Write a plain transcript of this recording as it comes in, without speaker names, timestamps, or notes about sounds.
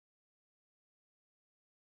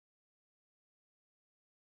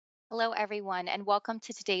Hello, everyone, and welcome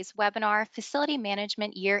to today's webinar, Facility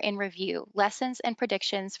Management Year in Review, Lessons and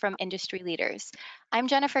Predictions from Industry Leaders. I'm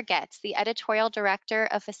Jennifer Getz, the Editorial Director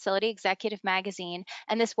of Facility Executive Magazine,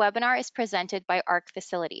 and this webinar is presented by ARC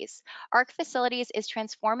Facilities. ARC Facilities is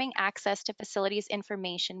transforming access to facilities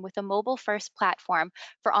information with a mobile-first platform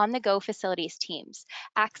for on-the-go facilities teams.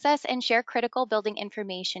 Access and share critical building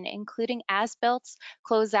information, including as-built,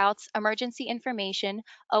 closeouts, emergency information,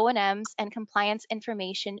 O&Ms, and compliance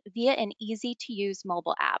information via an easy-to-use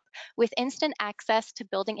mobile app. With instant access to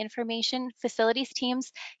building information, facilities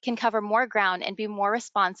teams can cover more ground and be more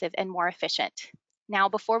responsive and more efficient. Now,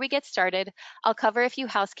 before we get started, I'll cover a few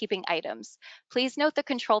housekeeping items. Please note the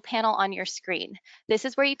control panel on your screen. This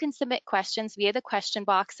is where you can submit questions via the question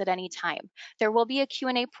box at any time. There will be a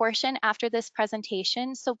Q&A portion after this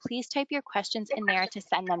presentation, so please type your questions in there to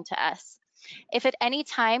send them to us. If at any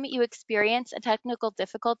time you experience a technical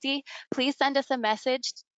difficulty, please send us a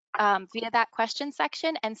message via that question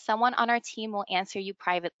section and someone on our team will answer you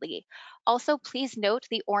privately. Also, please note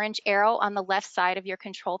the orange arrow on the left side of your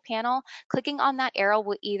control panel. Clicking on that arrow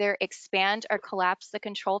will either expand or collapse the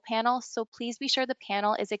control panel, so please be sure the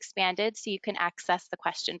panel is expanded so you can access the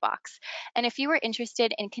question box. And if you are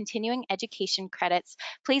interested in continuing education credits,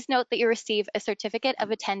 please note that you receive a certificate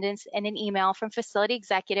of attendance and an email from Facility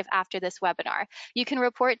Executive after this webinar. You can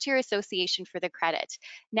report to your association for the credit.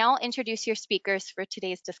 Now I'll introduce your speakers for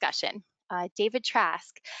today's discussion. David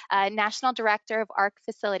Trask, National Director of ARC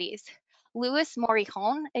Facilities. Louis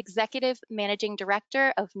Morihon, Executive Managing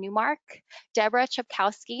Director of Newmark. Deborah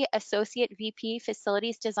Chupkowski, Associate VP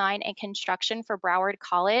Facilities Design and Construction for Broward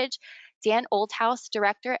College. Dan Oldhouse,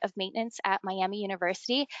 Director of Maintenance at Miami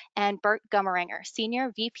University, and Bert Gummeringer,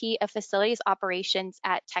 Senior VP of Facilities Operations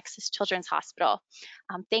at Texas Children's Hospital.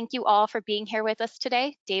 Thank you all for being here with us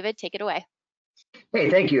today. David, take it away. Hey,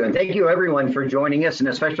 thank you. And thank you everyone for joining us, and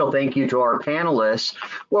a special thank you to our panelists.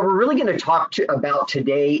 What we're really going to talk about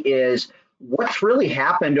today is what's really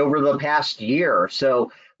happened over the past year.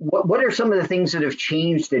 So what are some of the things that have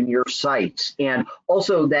changed in your sites, and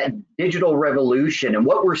also that digital revolution and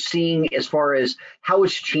what we're seeing as far as how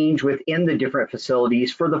it's changed within the different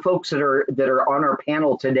facilities for the folks that are on our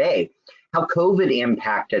panel today, how COVID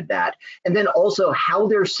impacted that, and then also how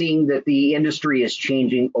they're seeing that the industry is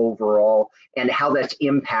changing overall and how that's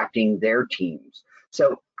impacting their teams.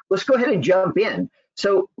 So let's go ahead and jump in.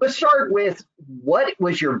 So let's start with, what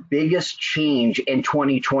was your biggest change in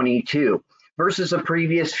 2022 versus the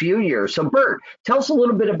previous few years? So Bert, tell us a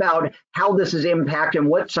little bit about how this has impacted and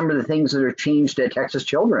what some of the things that are changed at Texas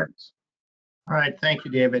Children's. All right, thank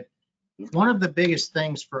you, David. One of the biggest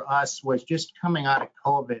things for us was just coming out of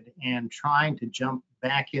COVID and trying to jump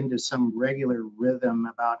back into some regular rhythm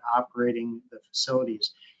about operating the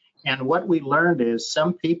facilities. And what we learned is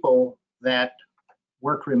some people that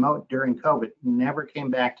work remote during COVID never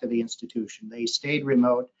came back to the institution. They stayed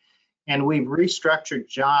remote, and we've restructured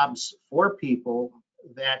jobs for people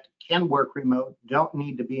that can work remote, don't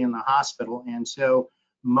need to be in the hospital. And so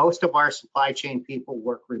most of our supply chain people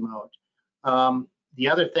work remote. The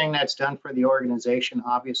other thing that's done for the organization,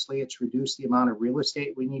 obviously, it's reduced the amount of real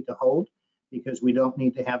estate we need to hold because we don't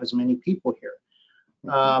need to have as many people here.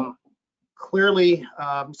 Clearly,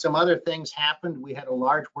 some other things happened. We had a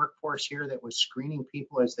large workforce here that was screening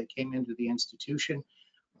people as they came into the institution.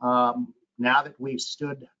 Now that we've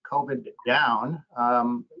stood COVID down,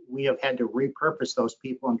 we have had to repurpose those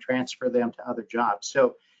people and transfer them to other jobs.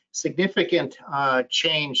 So significant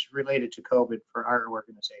change related to COVID for our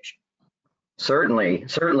organization.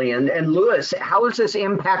 Certainly. And Louis, how has this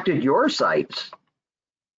impacted your sites?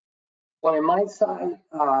 Well, in my side,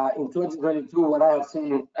 in 2022, what I have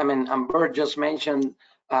seen, and Bert just mentioned,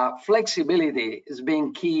 flexibility is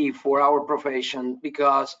being key for our profession,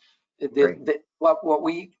 because what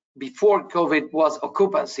we before COVID was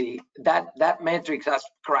occupancy. That metric has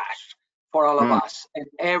crashed for all of us in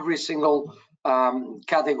every single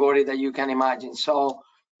category that you can imagine. So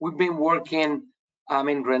we've been working,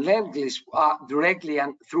 relentlessly, directly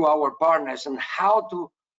and through our partners, on how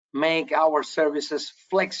to make our services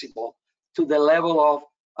flexible to the level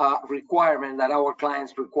of requirement that our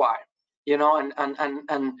clients require,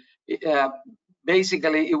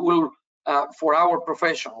 basically it will, for our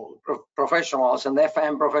professionals and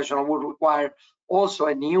FM professional, would require also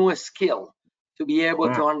a new skill to be able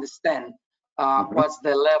to understand what's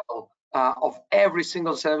the level of every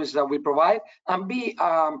single service that we provide, and be,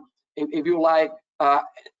 if you like,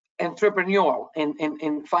 entrepreneurial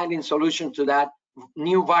in finding solution to that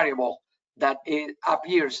new variable that it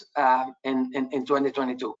appears in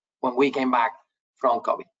 2022 when we came back from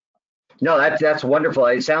COVID. No, that's wonderful.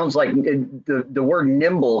 It sounds like the word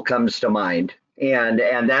nimble comes to mind.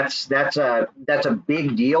 And that's a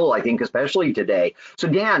big deal, I think, especially today. So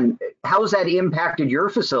Dan, how's that impacted your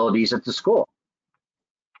facilities at the school?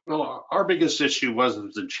 Well, our biggest issue was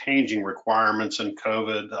the changing requirements in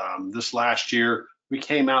COVID. This last year, we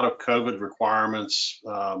came out of COVID requirements,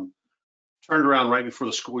 turned around right before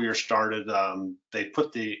the school year started. They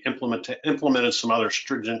put implemented some other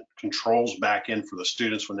stringent controls back in for the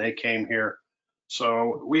students when they came here.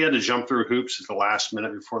 So we had to jump through hoops at the last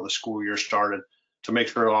minute before the school year started to make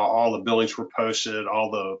sure all the buildings were posted,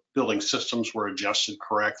 all the building systems were adjusted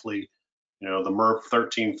correctly, the MERV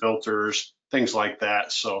 13 filters, things like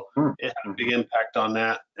that. So it had a big impact on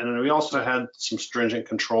that. And then we also had some stringent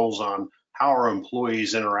controls on how our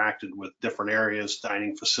employees interacted with different areas,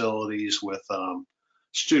 dining facilities, with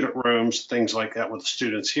student rooms, things like that with the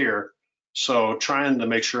students here. So trying to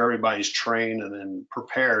make sure everybody's trained and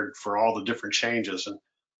prepared for all the different changes. And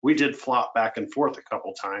we did flop back and forth a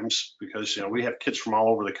couple times because we have kids from all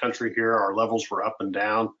over the country here. Our levels were up and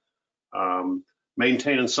down.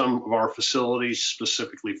 Maintaining some of our facilities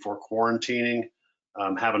specifically for quarantining,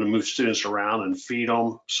 having to move students around and feed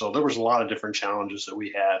them. So there was a lot of different challenges that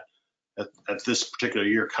we had at this particular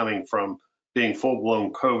year, coming from being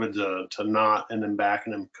full-blown COVID to not, and then back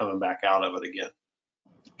and then coming back out of it again.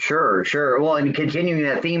 Sure, sure. Well, and continuing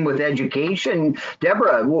that theme with education,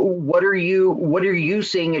 Deborah, what are you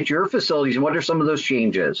seeing at your facilities, and what are some of those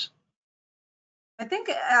changes? I think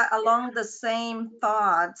along the same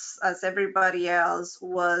thoughts as everybody else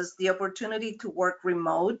was the opportunity to work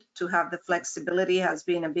remote, to have the flexibility has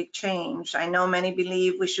been a big change. I know many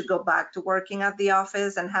believe we should go back to working at the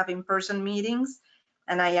office and have in-person meetings.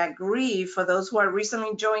 And I agree, for those who are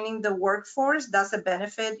recently joining the workforce, that's a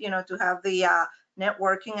benefit, to have the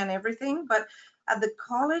networking and everything. But at the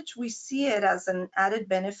college, we see it as an added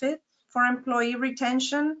benefit for employee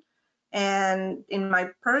retention. And in my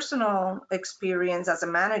personal experience as a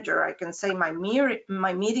manager, I can say my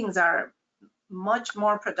meetings are much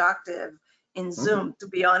more productive in Zoom, to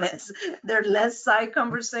be honest. There are less side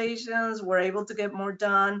conversations. We're able to get more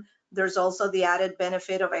done. There's also the added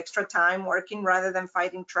benefit of extra time working rather than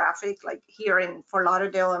fighting traffic, like here in Fort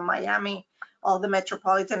Lauderdale and Miami, all the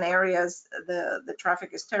metropolitan areas, the traffic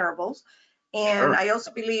is terrible. And Sure. I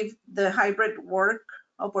also believe the hybrid work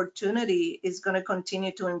opportunity is going to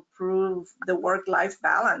continue to improve the work-life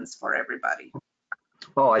balance for everybody.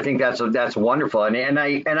 Oh, I think that's wonderful, and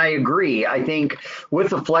I agree. I think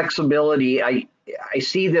with the flexibility, I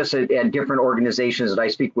see this at different organizations that I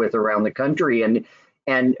speak with around the country,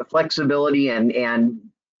 and flexibility and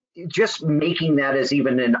just making that as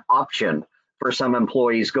even an option for some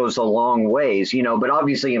employees goes a long ways. But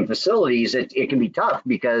obviously in facilities, it can be tough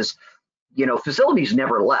because facilities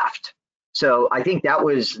never left. So I think that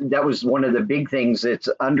was one of the big things that's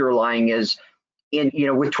underlying is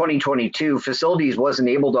with 2022, facilities wasn't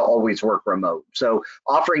able to always work remote. So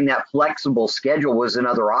offering that flexible schedule was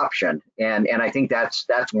another option. And I think that's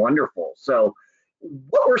wonderful. So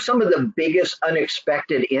what were some of the biggest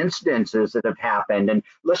unexpected incidences that have happened? And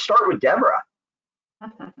let's start with Deborah.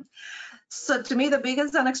 So to me, the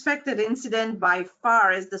biggest unexpected incident by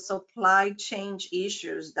far is the supply chain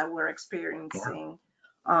issues that we're experiencing.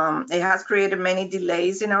 It has created many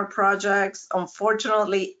delays in our projects.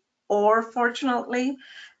 Unfortunately or fortunately,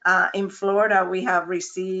 in Florida, we have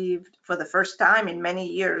received for the first time in many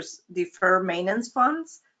years deferred maintenance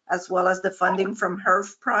funds, as well as the funding from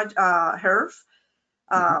HERF,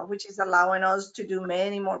 which is allowing us to do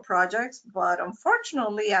many more projects, but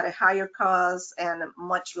unfortunately at a higher cost and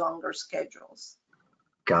much longer schedules.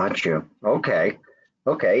 Gotcha. Okay.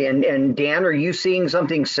 And Dan, are you seeing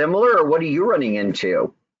something similar, or what are you running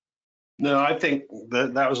into? No, I think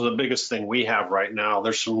that was the biggest thing we have right now.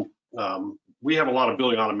 There's we have a lot of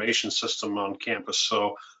building automation system on campus,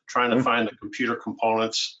 so trying to find the computer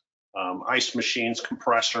components, ice machines,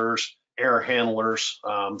 compressors, air handlers,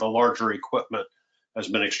 the larger equipment has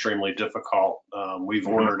been extremely difficult. We've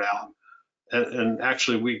ordered out, and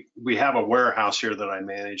actually we have a warehouse here that I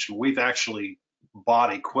manage, and we've actually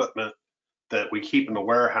bought equipment that we keep in the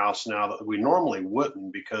warehouse now that we normally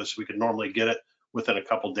wouldn't, because we could normally get it within a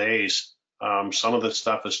couple days. Some of this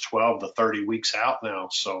stuff is 12 to 30 weeks out now,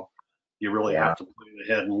 so you really have to plan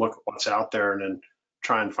ahead and look at what's out there, and then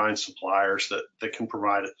try and find suppliers that can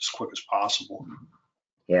provide it as quick as possible.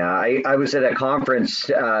 Yeah, I was at a conference,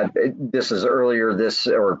 this is earlier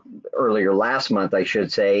last month, I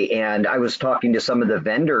should say, and I was talking to some of the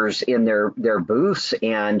vendors in their booths,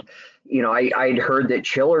 and I'd heard that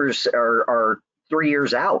chillers are 3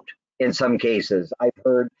 years out in some cases. I've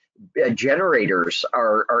heard generators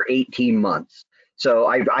are 18 months. So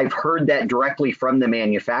I've heard that directly from the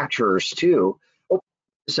manufacturers too.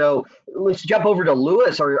 So let's jump over to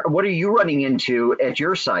Lewis. Or what are you running into at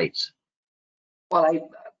your sites? Well,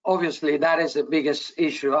 obviously that is the biggest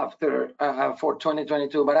issue after for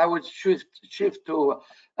 2022, but I would shift to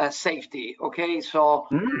safety. Okay, so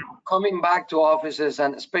Mm, coming back to offices,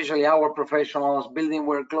 and especially our professionals, building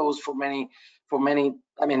were closed for many,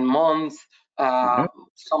 I mean, months, mhm,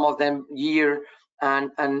 some of them year,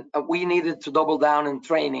 and we needed to double down in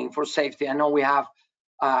training for safety. I know we have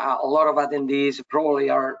a lot of attendees probably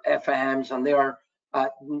are FMs, and they are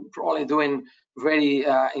probably doing very,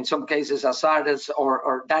 in some cases, hazardous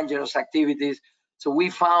or dangerous activities. So we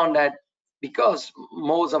found that because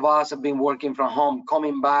most of us have been working from home,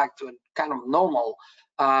 coming back to a kind of normal,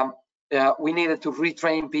 we needed to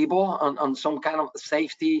retrain people on some kind of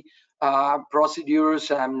safety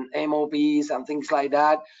procedures and MOPs and things like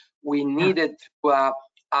that. We yeah, needed to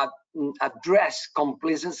address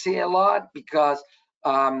complacency a lot because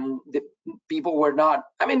the people were not,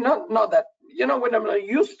 I mean, not that, when I'm not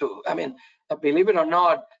used to, I mean, believe it or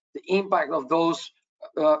not, the impact of those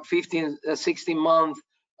 15, 16 months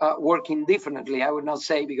working differently, I would not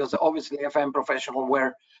say, because obviously FM professional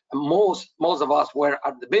were, most of us were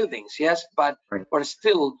at the buildings, yes, but right.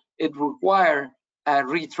 still it required a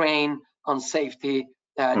retrain on safety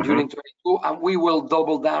Mhm. during 22, and we will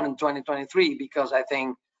double down in 2023 because I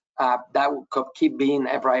think that will keep being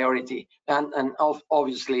a priority, and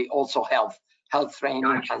obviously also health training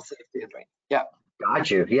Gotcha. and safety training. Yeah.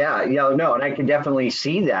 Got you. Yeah, no, and I can definitely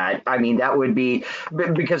see that. I mean, that would be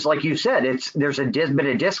because, like you said, there's a bit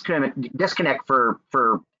of disconnect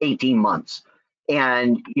for 18 months,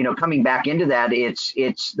 and coming back into that,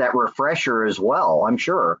 it's that refresher as well. I'm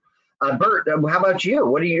sure. Bert, how about you?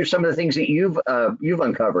 What are some of the things that you've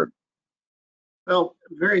uncovered? Well,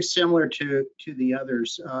 very similar to the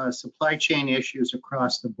others, supply chain issues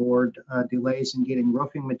across the board, delays in getting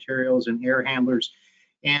roofing materials and air handlers.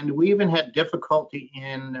 And we even had difficulty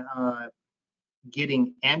in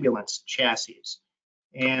getting ambulance chassis.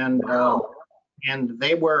 And Wow. and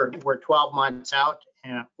they were 12 months out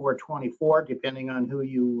or 24, depending on who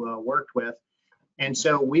you worked with. And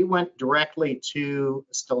so we went directly to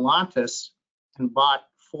Stellantis and bought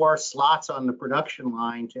 4 slots on the production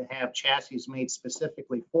line to have chassis made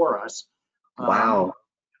specifically for us Wow.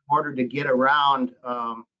 in order to get around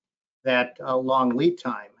that long lead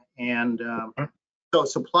time. And so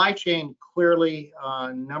supply chain clearly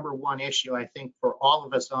number one issue, I think, for all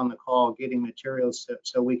of us on the call, getting materials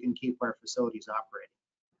so we can keep our facilities operating.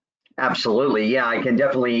 Absolutely. Yeah, I can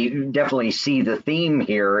definitely see the theme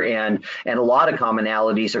here and a lot of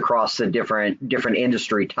commonalities across the different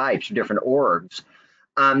industry types, different orgs.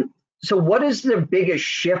 So what is the biggest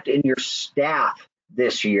shift in your staff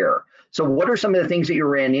this year? So what are some of the things that you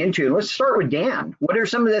ran into? And let's start with Dan. What are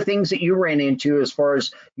some of the things that you ran into as far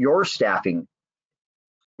as your staffing?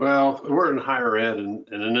 Well, we're in higher ed, and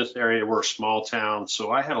in this area, we're a small town, so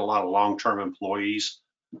I had a lot of long-term employees.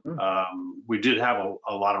 Mhm. We did have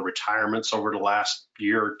a lot of retirements over the last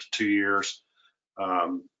year to 2 years.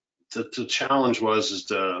 Um, the challenge was is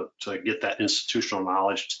to get that institutional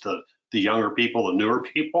knowledge to the younger people, the newer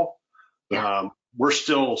people. Yeah. We're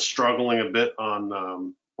still struggling a bit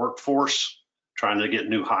on workforce, trying to get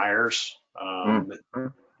new hires. Mhm.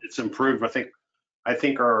 It's improved. I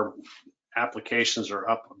think our applications are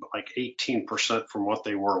up like 18% from what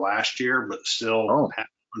they were last year, but still Oh, have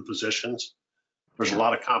open positions. There's a yeah.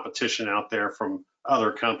 lot of competition out there from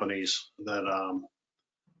other companies that,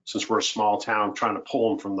 since we're a small town, trying to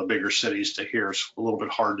pull them from the bigger cities to here is a little bit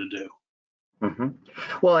hard to do. hmm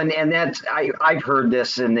Well, and that's I've heard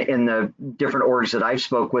this in the different orgs that I've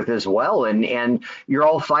spoke with as well, and you're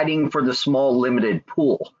all fighting for the small limited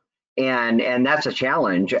pool, and that's a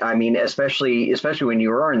challenge. I mean, especially when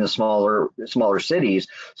you are in the smaller cities.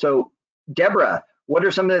 So, Deborah, what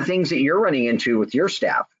are some of the things that you're running into with your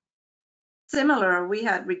staff? Similar, we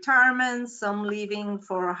had retirements, some leaving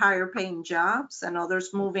for higher paying jobs, and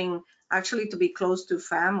others moving actually to be close to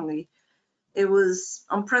family. It was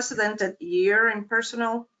unprecedented year in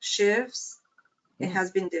personnel shifts. It Yeah.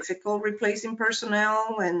 has been difficult replacing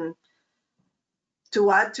personnel, and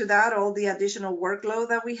to add to that, all the additional workload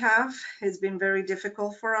that we have has been very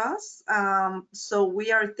difficult for us. So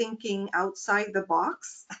we are thinking outside the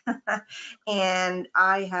box. And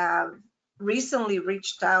I have recently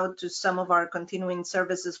reached out to some of our continuing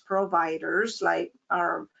services providers, like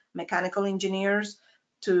our mechanical engineers,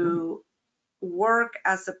 to work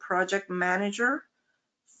as a project manager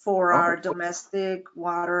for our Oh, domestic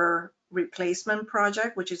water replacement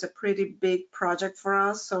project, which is a pretty big project for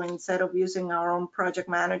us. So instead of using our own project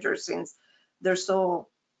manager, since they're so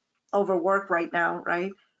overworked right now,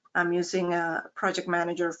 right? I'm using a project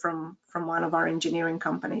manager from one of our engineering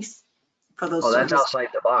companies for those Oh, that's services. outside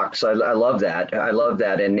the box. I love that. I love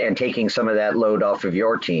that. And taking some of that load off of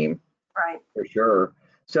your team Right. for sure.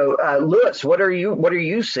 So, Lewis, what are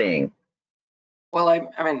you seeing? Well, I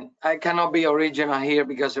mean, I cannot be original here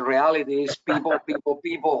because the reality is people, people,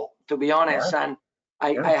 people, to be Yeah, honest. And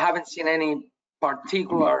yeah. I haven't seen any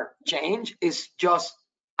particular change. It's just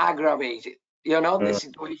aggravated, the Mm,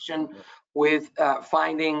 situation with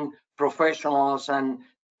finding professionals and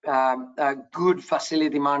good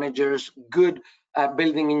facility managers, good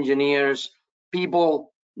building engineers,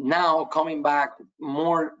 people now coming back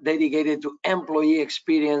more dedicated to employee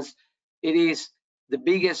experience. It is the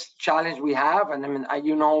biggest challenge we have. And I mean, I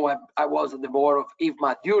was at the board of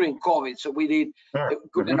IFMA during COVID, so we did yeah.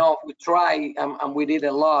 good enough. We try and we did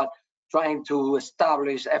a lot trying to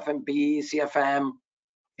establish FMP, CFM,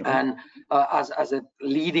 and as a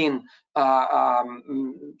leading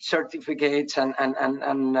certificates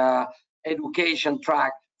and education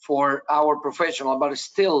track for our professional. But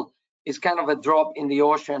still, it's kind of a drop in the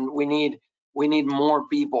ocean. We need more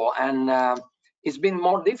people, and it's been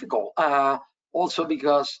more difficult. Also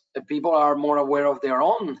because people are more aware of their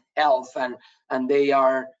own health and they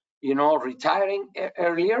are retiring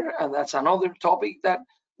earlier, and that's another topic that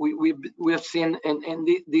we've seen in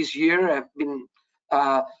this year. Have been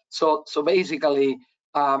so basically,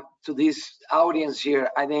 to this audience here,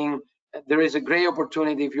 I think there is a great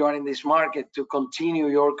opportunity if you are in this market to continue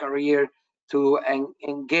your career, to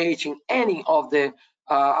engage in any of the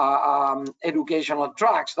educational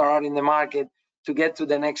tracks that are in the market to get to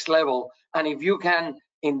the next level. And if you can,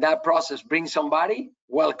 in that process, bring somebody,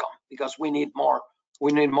 welcome, because we need more.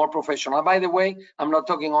 We need more professional. By the way, I'm not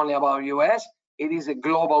talking only about US. It is a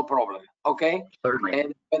global problem. Okay. Certainly.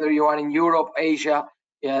 And whether you are in Europe, Asia,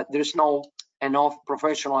 there's no enough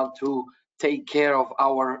professional to take care of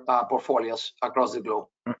our portfolios across the globe.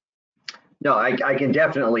 No, I can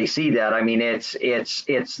definitely see that. I mean, it's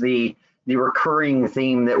the recurring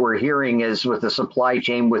theme that we're hearing is with the supply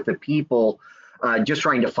chain, with the people, just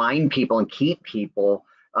trying to find people and keep people.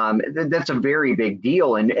 That's a very big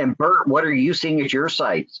deal. And Bert, what are you seeing at your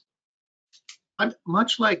sites?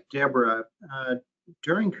 Much like Deborah,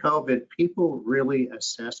 during COVID, people really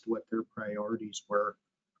assessed what their priorities were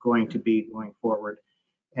going to be going forward.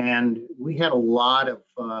 And we had a lot of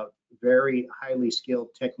very highly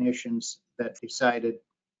skilled technicians that decided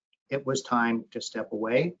it was time to step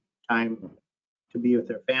away, time to be with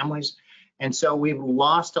their families. And so we've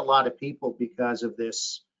lost a lot of people because of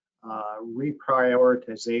this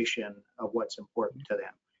reprioritization of what's important to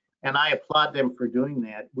them. And I applaud them for doing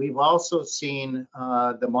that. We've also seen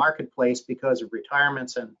the marketplace, because of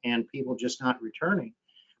retirements and people just not returning.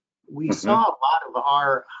 We saw a lot of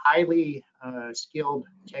our highly skilled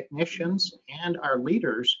technicians and our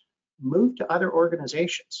leaders move to other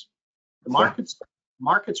organizations. The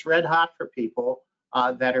market's red hot for people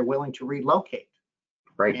that are willing to relocate.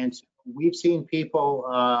 Right. And so we've seen people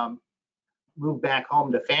move back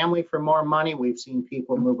home to family for more money. We've seen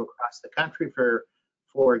people move across the country for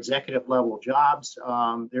executive level jobs.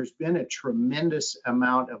 There's been a tremendous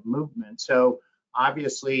amount of movement. So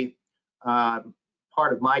obviously,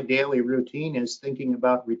 part of my daily routine is thinking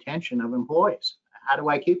about retention of employees. How do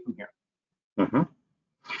I keep them here?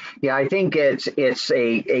 Yeah, I think it's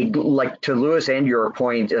a like to Lewis and your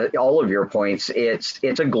point, all of your points. It's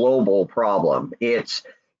a global problem. It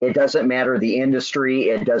doesn't matter the industry.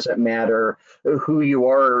 It doesn't matter who you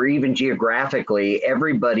are, or even geographically.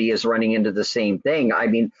 Everybody is running into the same thing. I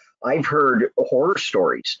mean, I've heard horror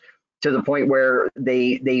stories to the point where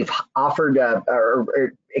they've offered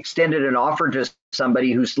or extended an offer to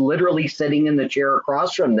somebody who's literally sitting in the chair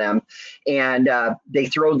across from them, and they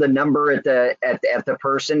throw the number at the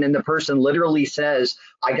person, and the person literally says,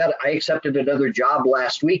 I accepted another job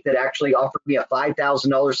last week that actually offered me a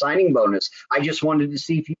 $5,000 signing bonus. I just wanted to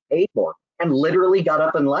see if you paid more, and literally got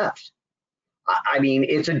up and left. I mean,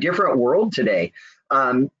 it's a different world today.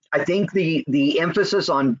 I think the emphasis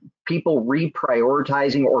on people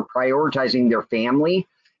reprioritizing or prioritizing their family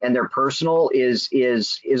and their personal is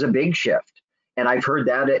a big shift. And I've heard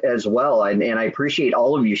that as well. And I appreciate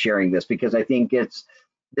all of you sharing this, because I think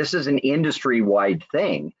this is an industry-wide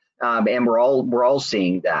thing, and we're all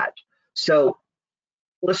seeing that. So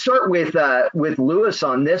let's start with Lewis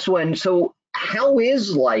on this one. So how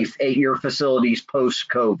is life at your facilities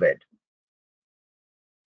post-COVID?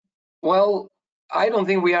 Well, I don't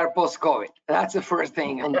think we are post-COVID. That's the first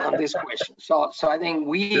thing on this question. So I think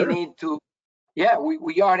we need to,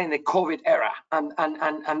 we are in the COVID era, and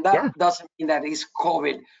that doesn't mean that it's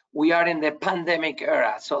COVID. We are in the pandemic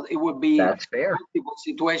era. So it would be That's fair. multiple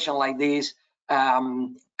situation like this.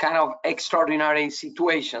 kind of extraordinary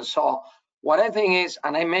situations. So what I think is,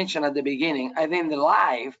 and I mentioned at the beginning, I think the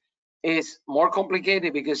life is more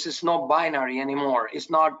complicated because it's not binary anymore. It's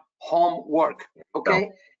not homework, okay?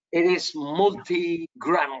 No. It is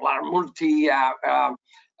multi-granular,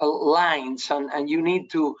 lines, and you need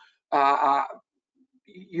to,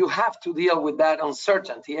 you have to deal with that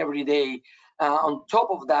uncertainty every day. On top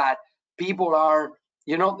of that, people are,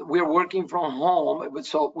 we're working from home,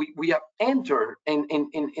 so we have entered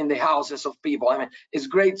in the houses of people. I mean, it's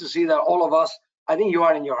great to see that all of us, I think you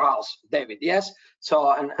are in your house, David, yes? So,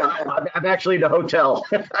 I'm actually in a hotel.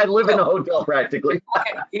 I live in a hotel practically.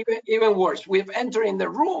 okay, even worse, we've entered in the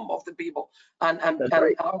room of the people, and That's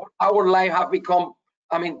right. our life have become,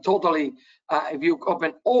 I mean, totally, if you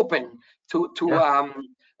open to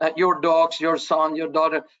your dogs, your son, your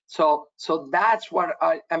daughter. So that's what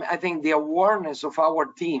I think, the awareness of our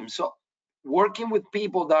team. So working with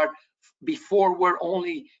people that before were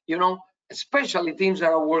only, especially teams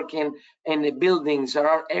that are working in the buildings that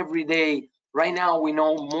are every day. Right now, we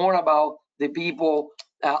know more about the people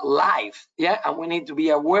live, yeah, and we need to be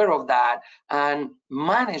aware of that and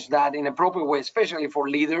manage that in a proper way, especially for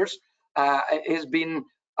leaders. It's been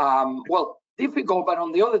well, difficult, but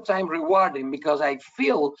on the other time rewarding, because I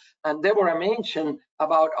feel, and Deborah mentioned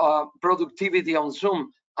about productivity on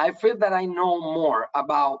Zoom, I feel that I know more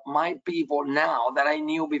about my people now that I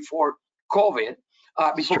knew before COVID,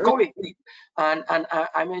 and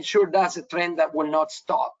I'm sure that's a trend that will not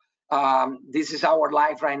stop. This is our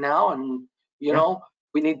life right now, and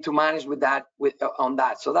we need to manage with that, on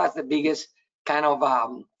that. So that's the biggest kind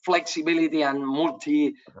of flexibility and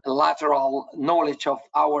multilateral knowledge of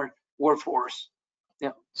our workforce.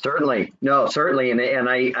 Yeah. Certainly, no, certainly, and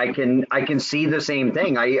I can see the same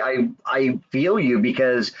thing. I feel you,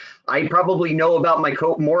 because I probably know about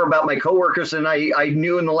more about my coworkers than I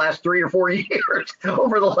knew in the last 3 or 4 years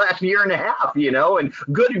over the last year and a half, and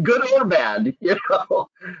good or bad,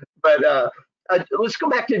 But let's go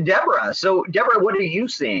back to Deborah. So Deborah, what are you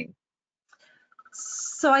seeing?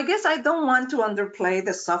 So I guess I don't want to underplay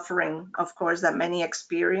the suffering, of course, that many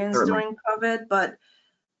experienced Certainly. during COVID, but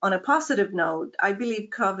on a positive note, I believe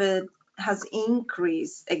COVID has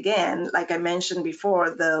increased, again, like I mentioned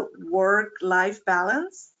before, the work-life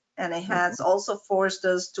balance, and it has also forced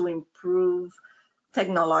us to improve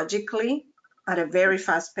technologically at a very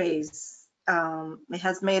fast pace. It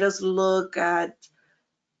has made us look at,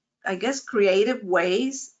 I guess, creative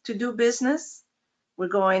ways to do business. We're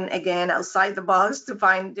going again outside the box to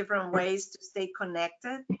find different ways to stay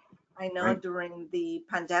connected. I know Right. during the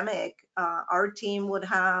pandemic, our team would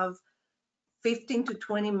have 15 to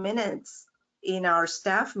 20 minutes in our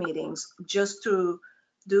staff meetings just to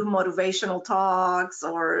do motivational talks,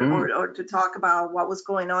 or to talk about what was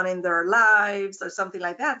going on in their lives or something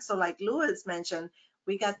like that. So like Louis mentioned,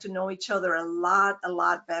 we got to know each other a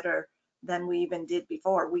lot better than we even did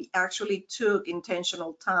before. We actually took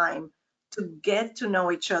intentional time to get to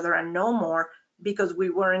know each other and know more, because we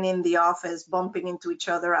weren't in the office bumping into each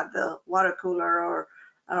other at the water cooler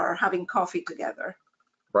or having coffee together.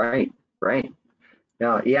 Right, right.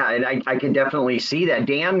 Yeah, and I can definitely see that.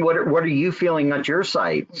 Dan, what are you feeling at your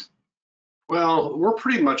site? Well, we're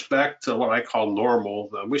pretty much back to what I call normal.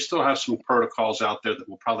 We still have some protocols out there that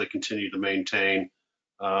we'll probably continue to maintain.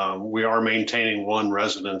 We are maintaining one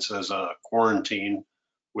residence as a quarantine,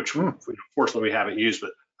 which fortunately we haven't used.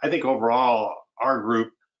 But I think overall, our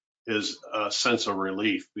group is a sense of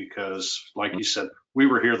relief because, like you said, we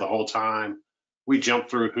were here the whole time. We jumped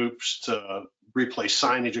through hoops to replace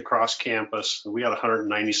signage across campus. We had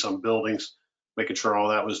 190 some buildings, making sure all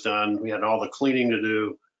that was done. We had all the cleaning to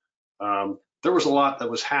do. There was a lot that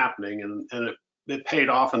was happening, and it paid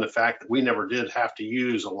off in the fact that we never did have to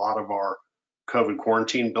use a lot of our COVID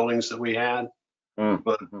quarantine buildings that we had.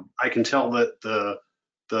 But I can tell that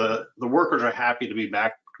the workers are happy to be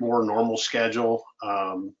back to more normal schedule.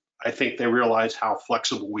 I think they realize how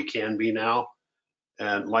flexible we can be now.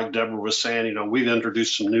 And like Deborah was saying, we've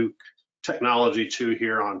introduced some new technology too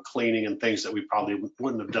here on cleaning and things that we probably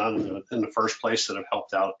wouldn't have done in the first place, that have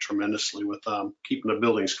helped out tremendously with keeping the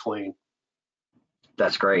buildings clean.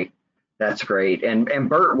 That's great. That's great. And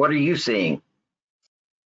Bert, what are you seeing?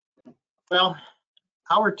 Well,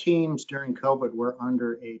 our teams during COVID were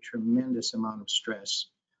under a tremendous amount of stress.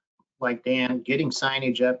 Like Dan, getting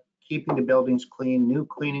signage up, keeping the buildings clean, new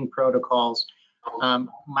cleaning protocols.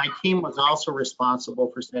 My team was also responsible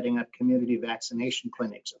for setting up community vaccination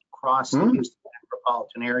clinics across the Houston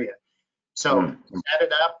metropolitan area. So set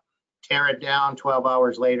it up, tear it down. 12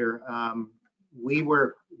 hours later, we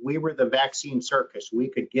were the vaccine circus. We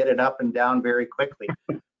could get it up and down very quickly.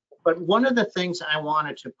 But one of the things I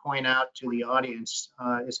wanted to point out to the audience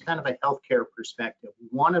is kind of a healthcare perspective.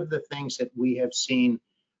 One of the things that we have seen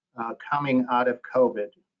coming out of COVID,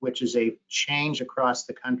 which is a change across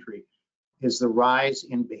the country, is the rise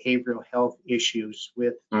in behavioral health issues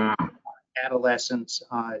with adolescents,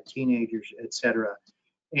 teenagers, et cetera.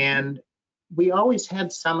 And we always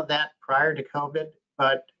had some of that prior to COVID,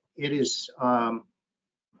 but it is off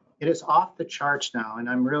the charts now, and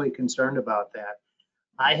I'm really concerned about that.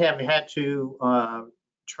 I have had to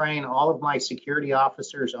train all of my security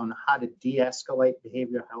officers on how to de-escalate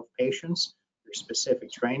behavioral health patients. There's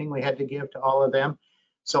specific training we had to give to all of them.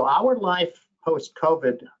 So our life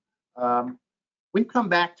post-COVID, we've come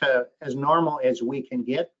back to as normal as we can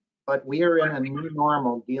get, but we are in a new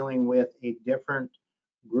normal dealing with a different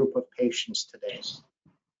group of patients today.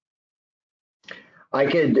 I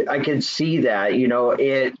could see that. You know,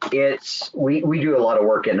 we do a lot of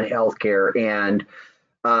work in healthcare, and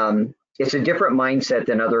it's a different mindset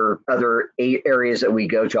than other areas that we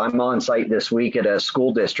go to. I'm on site this week at a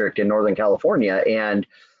school district in Northern California, and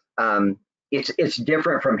it's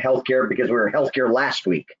different from healthcare because we were in healthcare last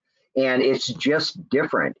week, and it's just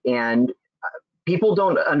different. And people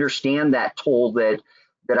don't understand that toll that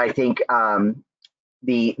I think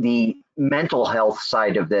the mental health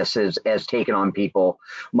side of this has taken on people.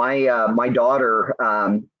 My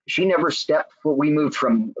daughter, she never stepped foot. We moved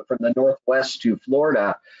from the Northwest to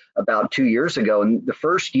Florida about 2 years ago, and the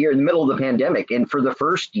first year in the middle of the pandemic, and for the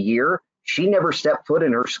first year, she never stepped foot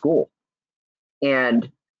in her school.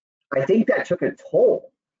 And I think that took a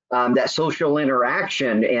toll, that social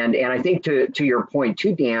interaction. And I think to your point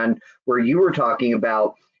too, Dan, where you were talking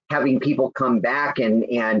about having people come back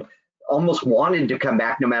and almost wanted to come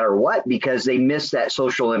back no matter what, because they missed that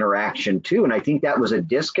social interaction too. And I think that was a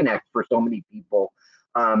disconnect for so many people.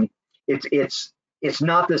 It's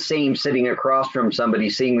not the same sitting across from somebody,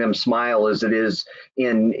 seeing them smile as it is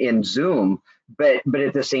in Zoom. But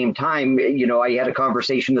at the same time, you know, I had a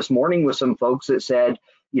conversation this morning with some folks that said,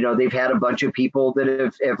 you know, they've had a bunch of people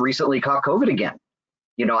that have recently caught COVID again.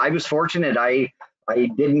 You know, I was fortunate. I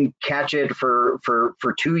didn't catch it for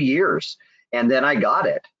 2 years, and then I got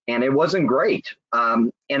it, and it wasn't great.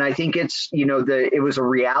 And I think it's, you know, it was a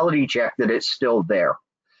reality check that it's still there.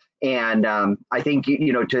 And I think,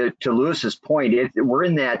 you know, to Lewis's point, we're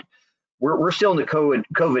in that, we're still in the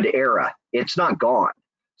COVID era. It's not gone.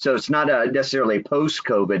 So it's not necessarily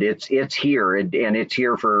post-COVID. It's here, and it's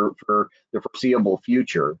here for the foreseeable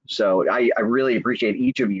future. So I really appreciate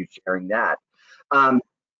each of you sharing that.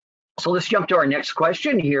 So let's jump to our next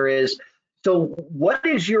question here is, so what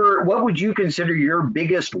would you consider your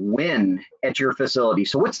biggest win at your facility?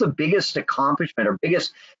 So what's the biggest accomplishment or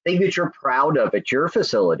biggest thing that you're proud of at your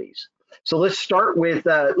facilities? So let's start with,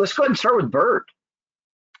 let's go ahead and start with Bert.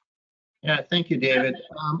 Yeah, thank you, David.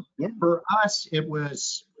 For us, it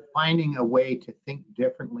was finding a way to think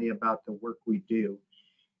differently about the work we do.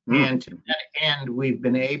 And to that end, we've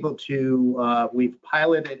been able to, we've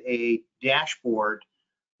piloted a dashboard,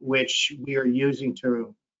 which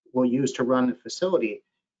we'll use to run the facility.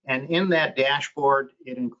 And in that dashboard,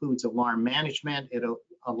 it includes alarm management. It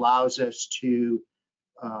allows us to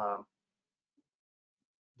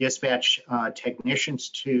dispatch technicians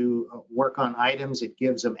to work on items. It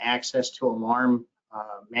gives them access to alarm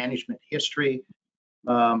management history.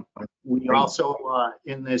 We also,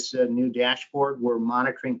 in this new dashboard, we're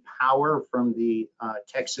monitoring power from the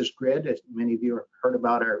Texas grid. As many of you have heard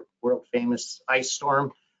about our world famous ice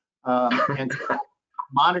storm. And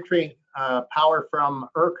monitoring power from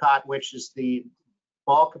ERCOT, which is the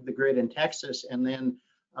bulk of the grid in Texas, and then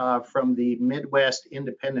from the Midwest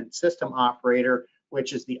Independent System Operator,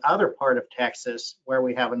 which is the other part of Texas where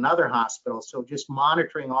we have another hospital. So just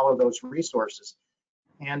monitoring all of those resources.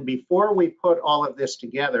 And before we put all of this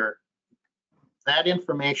together, that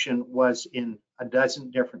information was in a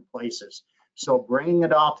dozen different places. So bringing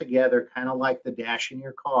it all together, kind of like the dash in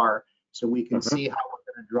your car, so we can see how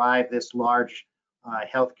we're going to drive this large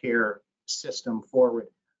healthcare system forward,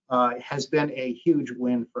 has been a huge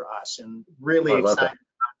win for us, and really excited about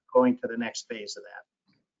going to the next phase of that.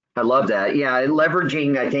 I love that. Yeah,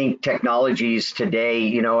 leveraging, I think, technologies today.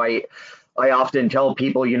 You know, I often tell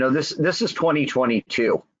people, you know, this is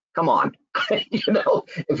 2022. Come on, you know,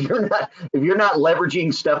 if you're not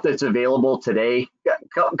leveraging stuff that's available today,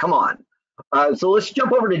 come on. So let's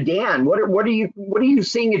jump over to Dan. What are you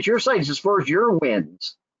seeing at your sites as far as your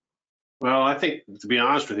wins? Well, I think, to be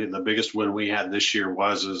honest with you, the biggest win we had this year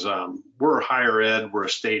we're higher ed, we're a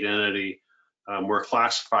state entity. We're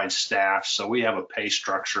classified staff, so we have a pay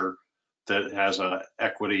structure that has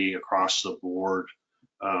equity across the board.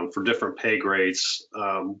 for different pay grades.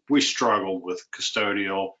 We struggled with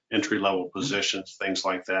custodial, entry-level positions, things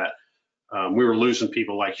like that. We were losing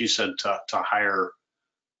people, like you said, to higher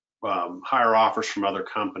offers from other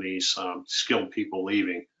companies, skilled people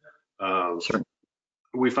leaving. Sure.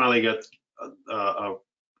 We finally got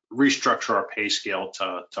restructure our pay scale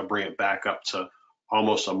to bring it back up to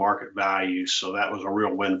almost a market value. So that was a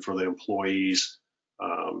real win for the employees.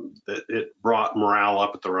 It brought morale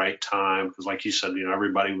up at the right time because, like you said,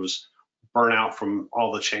 everybody was burnt out from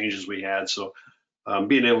all the changes we had. So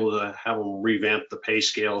being able to have them revamp the pay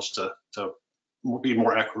scales to be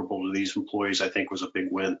more equitable to these employees, I think, was a big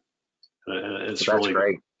win. It's That's really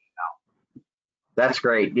great. That's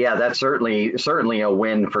great. Yeah, that's certainly a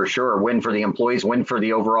win for sure. A win for the employees, win for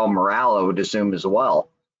the overall morale, I would assume as well.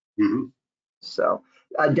 Mm-hmm. So,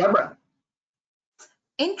 Deborah.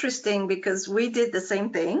 Interesting, because we did the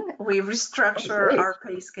same thing. We restructured our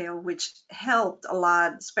pay scale, which helped a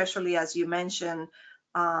lot, especially as you mentioned,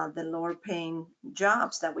 the lower paying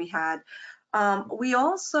jobs that we had. We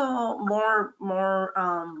also more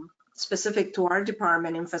specific to our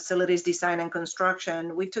department in facilities design and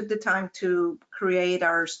construction, we took the time to create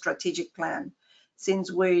our strategic plan.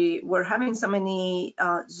 Since we were having so many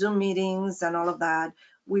Zoom meetings and all of that,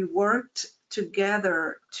 we worked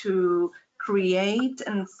together to create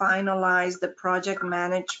and finalize the project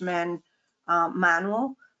management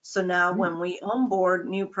manual. So now when we onboard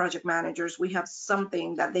new project managers, we have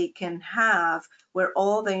something that they can have where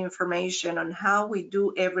all the information on how we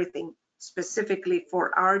do everything specifically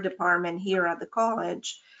for our department here at the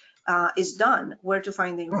college is done, where to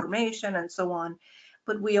find the information and so on.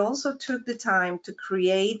 But we also took the time to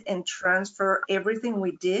create and transfer everything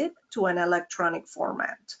we did to an electronic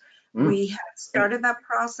format. We had started that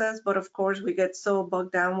process, but of course we get so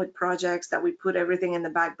bogged down with projects that we put everything in the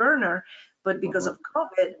back burner. But because of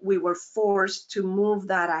COVID, we were forced to move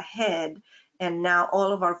that ahead. And now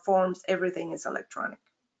all of our forms, everything is electronic.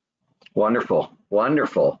 Wonderful,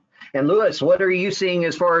 wonderful. And Louis, what are you seeing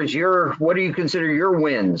as far as what do you consider your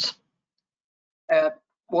wins?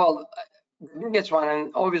 Well, the biggest one,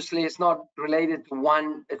 and obviously it's not related to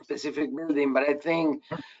one specific building, but I think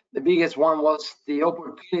the biggest one was the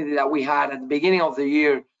opportunity that we had at the beginning of the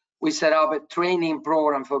year. We set up a training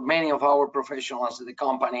program for many of our professionals at the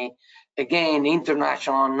company. Again,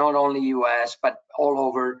 international, not only US, but all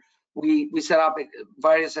over. We set up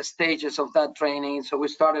various stages of that training. So we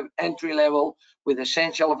started entry level with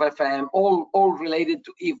essential of FM, all related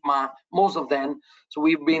to IFMA, most of them. So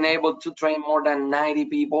we've been able to train more than 90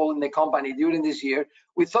 people in the company during this year.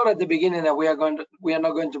 We thought at the beginning that we are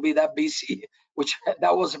not going to be that busy, which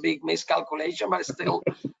that was a big miscalculation, but still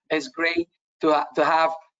it's great to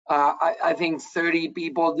have I think 30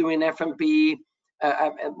 people doing FMP,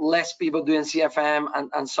 less people doing CFM,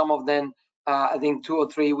 and some of them I think 2 or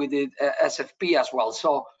 3 we did SFP as well.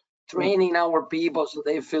 So training our people so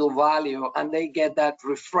they feel value and they get that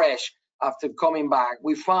refresh after coming back.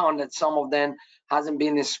 We found that some of them hasn't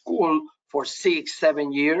been in school for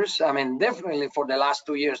 6-7 years. I mean, definitely for the last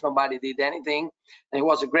 2 years, nobody did anything. And it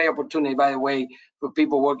was a great opportunity, by the way, for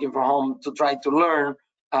people working from home to try to learn,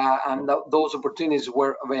 and those opportunities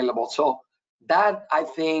were available. So that, I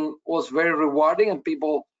think, was very rewarding, and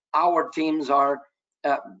our teams are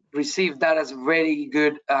received that as a very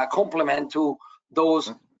good complement to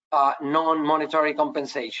those non-monetary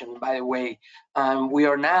compensation, by the way. We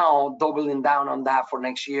are now doubling down on that for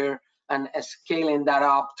next year and scaling that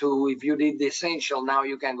up to, if you did the essential, now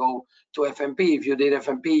you can go to FMP. If you did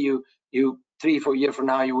FMP, you 3-4 years from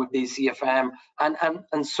now, you would be CFM.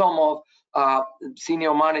 And some of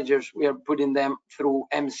senior managers, we are putting them through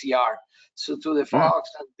MCR. So to the folks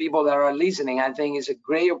and people that are listening, I think it's a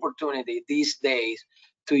great opportunity these days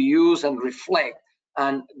to use and reflect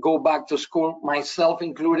and go back to school, myself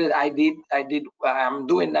included. I'm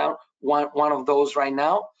doing now one of those right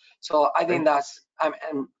now. So I think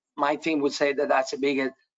and my team would say that that's a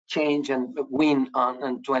big change and win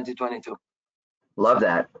in 2022. Love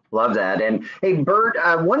that. Love that. And hey, Bert,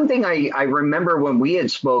 one thing I remember when we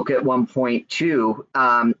had spoke at one point too,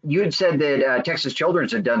 you had said that Texas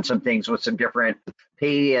Children's had done some things with some different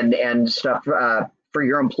pay and stuff for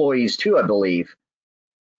your employees too, I believe.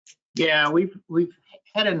 Yeah, we've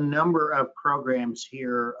had a number of programs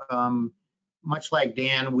here. Much like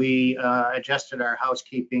Dan, we adjusted our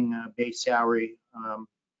housekeeping base salary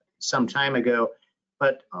some time ago.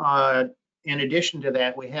 But in addition to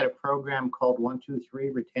that, we had a program called 123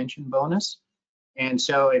 Retention Bonus. And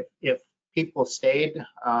so if people stayed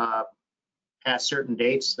past certain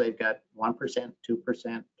dates, they've got 1%,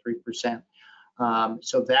 2%, 3%.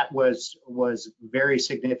 So that was very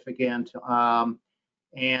significant.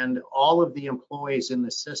 And all of the employees in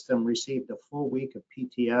the system received a full week of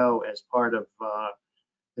PTO as part of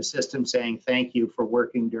the system saying thank you for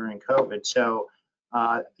working during COVID. So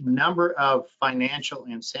number of financial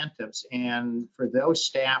incentives. And for those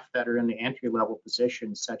staff that are in the entry level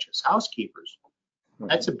positions, such as housekeepers,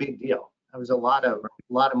 that's a big deal. That was a lot of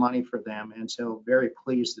money for them. And so very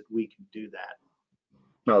pleased that we can do that.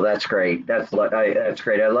 No, that's great. That's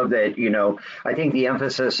great. I love that. I think the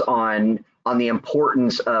emphasis on the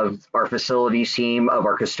importance of our facilities team, of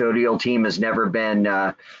our custodial team, has never been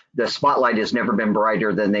the spotlight has never been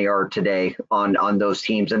brighter than they are today on those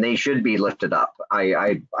teams, and they should be lifted up.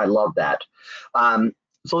 I love that.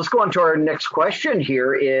 So let's go on to our next question.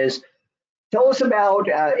 Here is, tell us about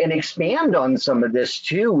and expand on some of this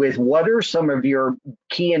too, with what are some of your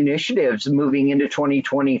key initiatives moving into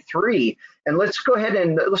 2023? And let's go ahead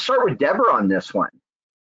and let's start with Deborah on this one.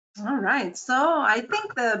 All right. So I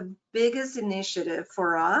think the biggest initiative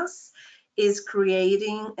for us is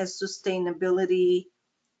creating a sustainability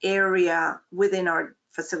area within our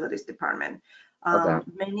facilities department.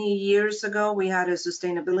 Many years ago, we had a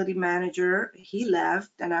sustainability manager. He left,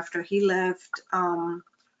 and after he left,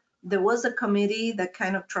 there was a committee that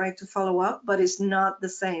kind of tried to follow up, but it's not the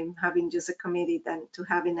same having just a committee than to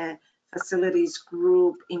having a facilities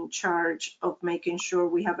group in charge of making sure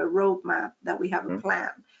we have a roadmap, that we have a plan.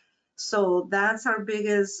 So that's our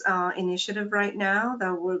biggest initiative right now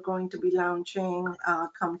that we're going to be launching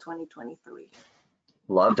come 2023.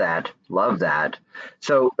 Love that. Love that.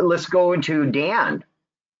 So let's go into Dan.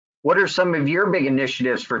 What are some of your big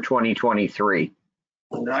initiatives for 2023?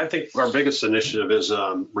 I think our biggest initiative is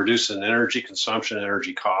reducing energy consumption,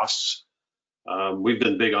 energy costs. We've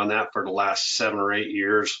been big on that for the last 7 or 8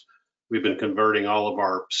 years. We've been converting all of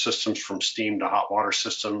our systems from steam to hot water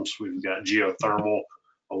systems. We've got geothermal,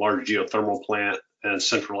 a large geothermal plant, and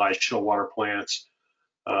centralized chill water plants.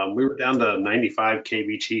 We were down to 95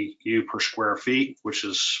 kBTU per square feet, which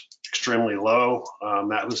is extremely low.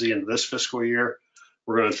 That was the end of this fiscal year.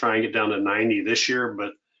 We're going to try and get down to 90 this year,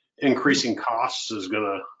 but increasing costs is going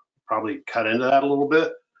to probably cut into that a little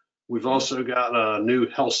bit. We've also got a new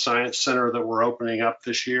health science center that we're opening up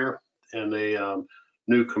this year, and a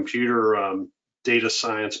new computer data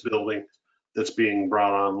science building that's being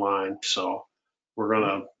brought online. So we're going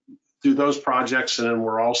to do those projects, and then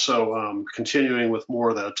we're also continuing with more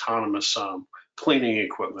of the autonomous cleaning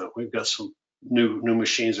equipment. We've got some new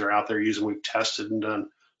machines that are out there using, we've tested and done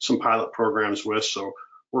some pilot programs with, so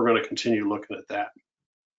we're going to continue looking at that.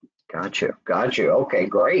 Got you. Okay,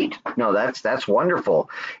 great. No, that's wonderful.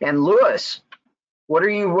 And Louis, what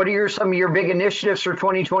are some of your big initiatives for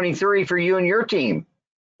 2023 for you and your team?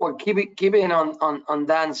 Well, keeping on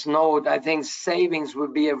Dan's note, I think savings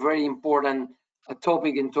would be a very important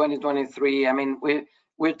topic in 2023. I mean,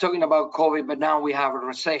 we're talking about COVID, but now we have a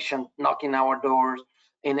recession knocking our doors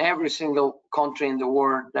in every single country in the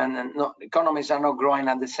world, and economies are not growing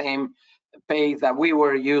at the same pace that we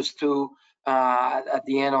were used to at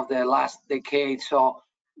the end of the last decade. So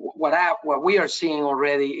what we are seeing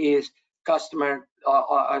already is customers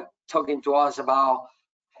talking to us about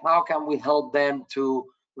how can we help them to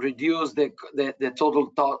reduce the total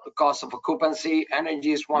cost of occupancy.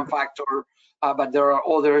 Energy is one factor, but there are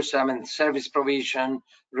others. I mean, service provision,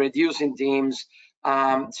 reducing teams.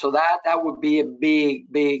 So that would be a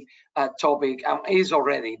big topic. Is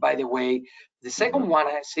already, by the way. The second one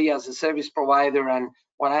I see as a service provider, and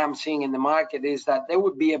what I am seeing in the market, is that there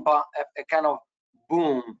would be a kind of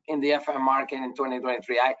boom in the FM market in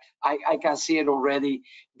 2023. I can see it already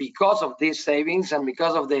because of these savings and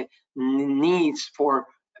because of the needs for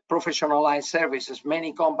professionalized services.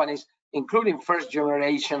 Many companies, including first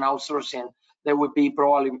generation outsourcing, there would be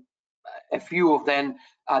probably a few of them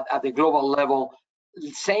at the global level,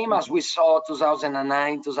 same as we saw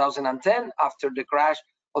 2009, 2010 after the crash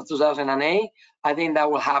of 2008. I think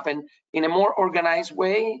that will happen in a more organized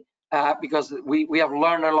way because we have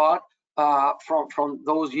learned a lot from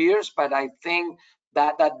those years, but I think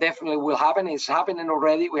that definitely will happen. It's happening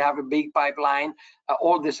already. We have a big pipeline.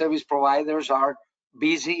 All the service providers are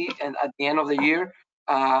busy, and at the end of the year,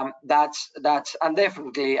 that's and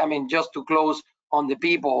definitely, I mean, just to close on the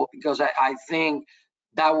people, because I think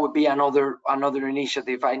that would be another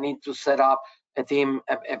initiative. I need to set up a team,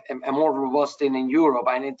 a more robust team in Europe.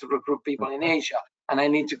 I need to recruit people in Asia, and I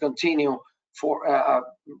need to continue for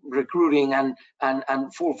recruiting and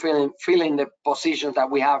filling the positions that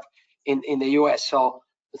we have in the US. So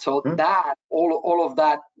that all of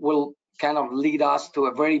that will kind of lead us to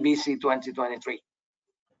a very busy 2023.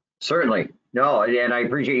 Certainly. No, and I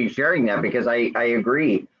appreciate you sharing that because I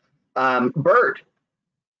agree. Bert,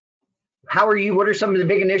 how are you? What are some of the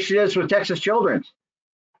big initiatives with Texas Children's?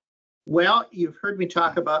 Well, you've heard me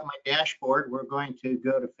talk about my dashboard. We're going to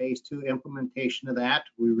go to phase 2 implementation of that.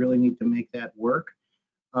 We really need to make that work.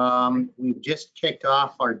 We've just kicked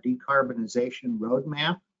off our decarbonization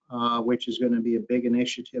roadmap, which is going to be a big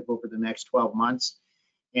initiative over the next 12 months.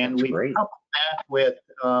 And That's we great. coupled that with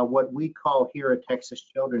what we call here at Texas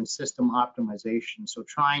Children system optimization. So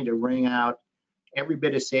trying to wring out every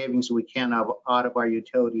bit of savings we can out of our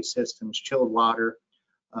utility systems, chilled water,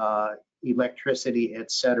 electricity,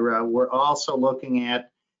 et cetera. We're also looking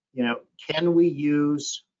at, can we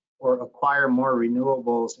use or acquire more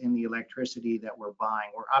renewables in the electricity that we're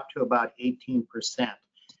buying? We're up to about 18%.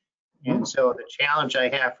 And so the challenge I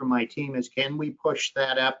have for my team is, can we push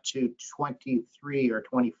that up to 23 or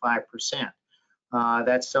 25%?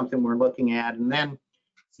 That's something we're looking at. And then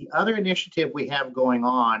the other initiative we have going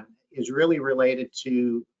on is really related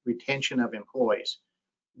to retention of employees.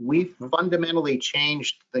 We've fundamentally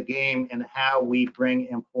changed the game in how we bring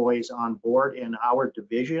employees on board in our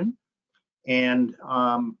division. And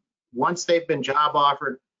once they've been job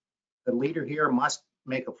offered, the leader here must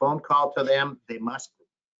make a phone call to them. They must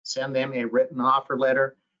send them a written offer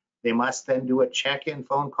letter. They must then do a check-in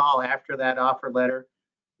phone call after that offer letter.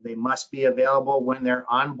 They must be available when they're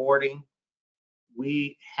onboarding.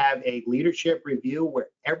 We have a leadership review where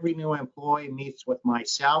every new employee meets with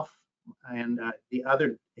myself and the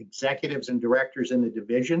other executives and directors in the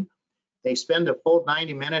division. They spend a full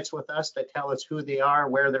 90 minutes with us to tell us who they are,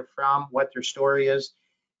 where they're from, what their story is.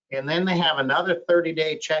 And then they have another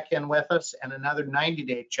 30-day check-in with us and another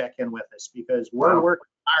 90-day check-in with us, because we're working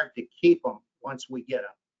hard to keep them once we get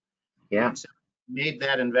them. Yeah. And so we made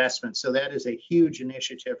that investment. So that is a huge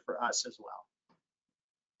initiative for us as well.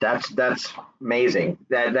 That's amazing.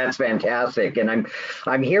 That's fantastic. And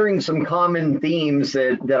I'm hearing some common themes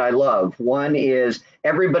that I love. One is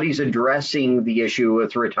everybody's addressing the issue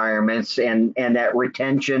with retirements and that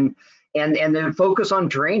retention and the focus on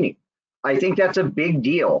training. I think that's a big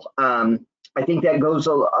deal. I think that goes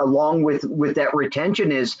along with that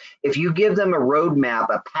retention is if you give them a roadmap,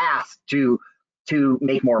 a path to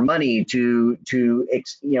make more money, to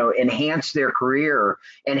enhance their career,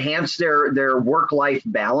 enhance their work-life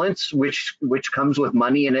balance, which comes with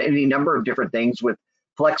money and any number of different things with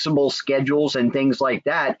flexible schedules and things like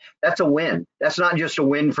that. That's a win. That's not just a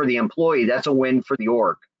win for the employee. That's a win for the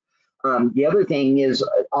org. The other thing is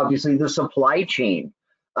obviously the supply chain.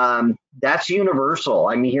 That's universal.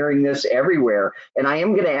 I'm hearing this everywhere. And I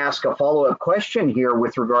am going to ask a follow-up question here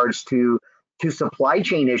with regards to supply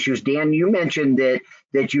chain issues. Dan, you mentioned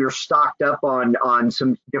that you're stocked up on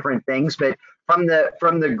some different things, but from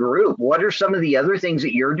the group, what are some of the other things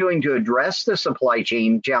that you're doing to address the supply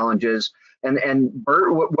chain challenges? And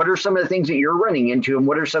Bert, what are some of the things that you're running into, and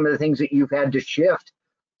what are some of the things that you've had to shift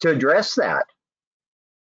to address that?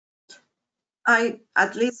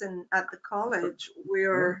 At least at the college,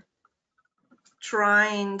 we're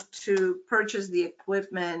trying to purchase the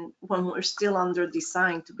equipment when we're still under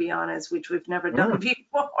design, to be honest, which we've never done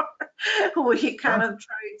before. We kind of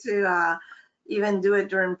try to even do it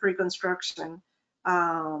during pre-construction.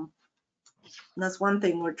 That's one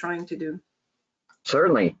thing we're trying to do.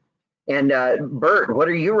 Certainly. And Bert, what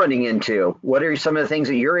are you running into? What are some of the things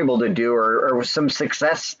that you're able to do, or some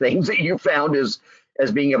success things that you found as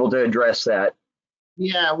being able to address that?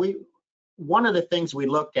 Yeah, one of the things we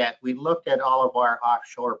looked at all of our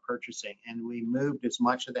offshore purchasing, and we moved as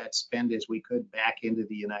much of that spend as we could back into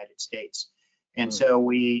the United States. And so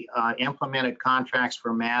we implemented contracts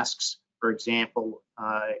for masks, for example,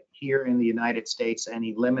 here in the United States, and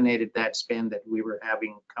eliminated that spend that we were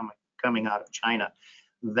having coming out of China.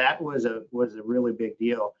 That was a really big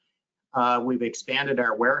deal. We've expanded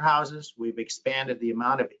our warehouses. We've expanded the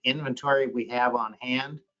amount of inventory we have on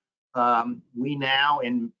hand. We now,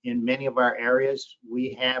 in many of our areas,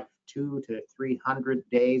 we have 200 to 300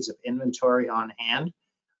 days of inventory on hand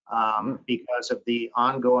because of the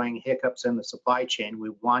ongoing hiccups in the supply chain.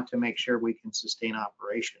 We want to make sure we can sustain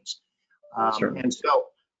operations. And so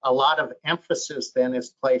a lot of emphasis then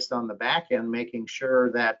is placed on the back end, making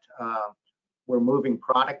sure that we're moving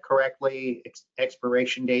product correctly,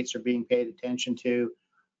 expiration dates are being paid attention to.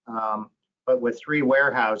 But with 3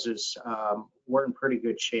 warehouses, we're in pretty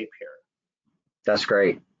good shape here. That's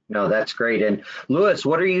great. No, that's great. And Louis,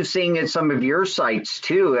 what are you seeing at some of your sites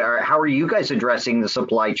too? How are you guys addressing the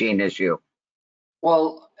supply chain issue?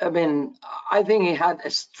 Well, I mean, I think it had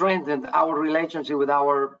strengthened our relationship with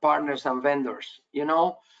our partners and vendors.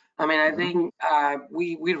 I mean, I think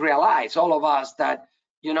we realize, all of us, that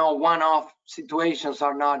one-off situations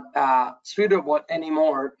are not suitable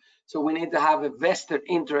anymore. So we need to have a vested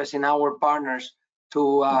interest in our partners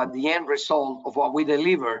to the end result of what we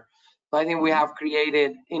deliver. So I think we have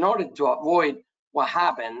created, in order to avoid what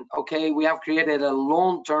happened, okay, we have created a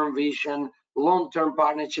long-term vision, long-term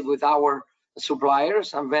partnership with our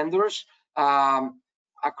suppliers and vendors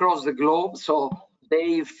across the globe. So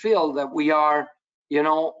they feel that we are,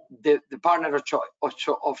 the partner of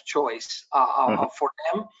choice for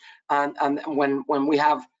them. And when we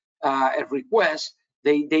have a request,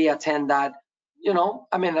 they attend that,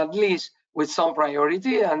 at least with some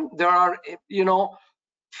priority. And there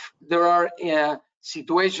are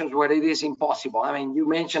situations where it is impossible. I mean, you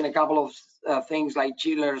mentioned a couple of things like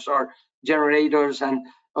chillers or generators, and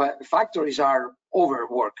factories are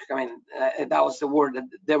overworked. I mean, that was the word that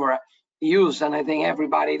they were used, and I think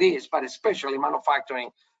everybody it is, but especially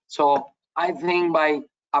manufacturing. So I think by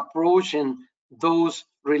approaching those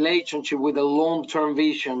relationships with a long-term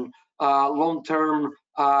vision, long-term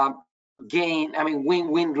gain,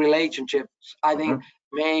 win-win relationships, I think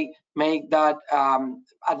make that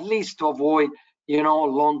at least to avoid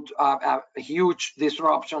long huge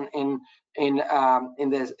disruption in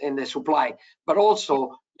the supply. But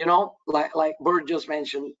also, like Bert just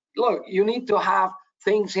mentioned, look, you need to have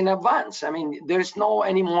things in advance. I mean, there's no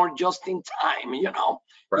anymore just in time. You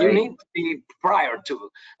Right. need to be prior to,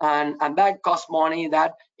 and that costs money.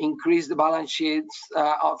 That increase the balance sheets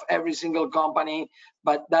of every single company.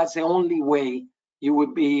 But that's the only way you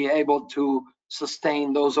would be able to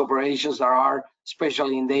sustain those operations that are,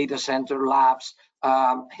 especially in data center labs,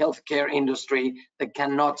 healthcare industry, that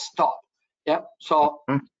cannot stop. Yeah. So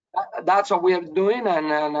that's what we are doing,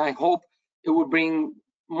 and I hope it will bring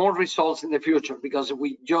more results in the future, because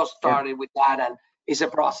we just started with that, and it's a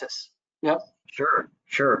process. Yeah.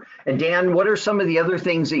 Sure. And Dan, what are some of the other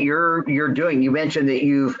things that you're doing? You mentioned that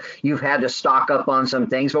you've had to stock up on some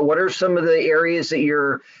things, but what are some of the areas that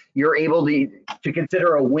you're able to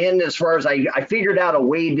consider a win? As far as I figured out a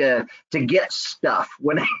way to get stuff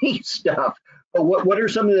when I need stuff. But what are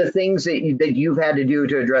some of the things that you've had to do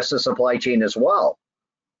to address the supply chain as well?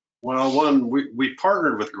 Well, one, we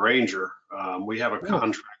partnered with Granger. We have a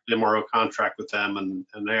contract, MRO contract with them, and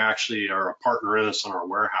they actually are a partner in us on our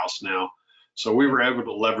warehouse now. So we were able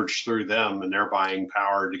to leverage through them and their buying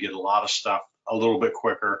power to get a lot of stuff a little bit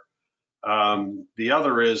quicker. The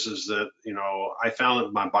other is that, I found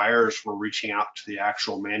that my buyers were reaching out to the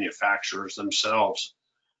actual manufacturers themselves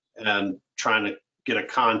and trying to get a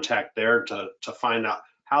contact there to find out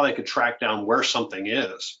how they could track down where something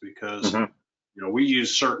is, because we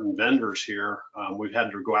use certain vendors here. We've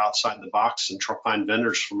had to go outside the box and try to find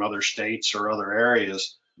vendors from other states or other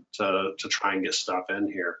areas to try and get stuff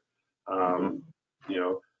in here.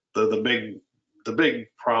 The big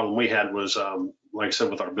problem we had was, like I said,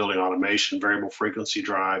 with our building automation, variable frequency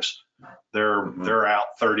drives. They're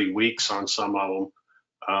out 30 weeks on some of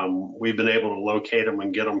them. We've been able to locate them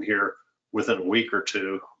and get them here within a week or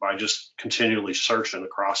two by just continually searching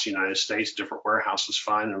across the United States, different warehouses,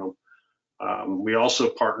 finding them. We also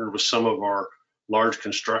partnered with some of our large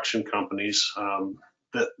construction companies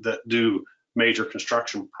that do major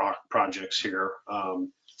construction projects here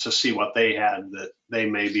to see what they had that they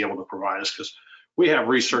may be able to provide us, because we have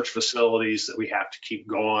research facilities that we have to keep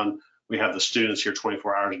going. We have the students here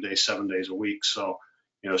 24 hours a day, 7 days a week. So,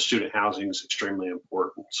 student housing is extremely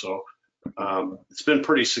important. So it's been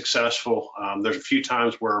pretty successful. There's a few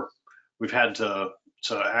times where we've had to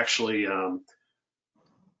actually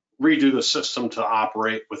redo the system to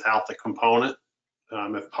operate without the component,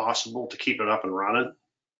 if possible, to keep it up and running.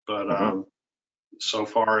 But so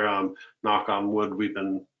far, knock on wood, we've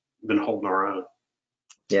been holding our own.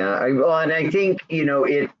 Yeah, and I think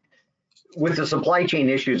with the supply chain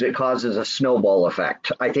issues, it causes a snowball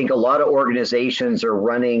effect. I think a lot of organizations are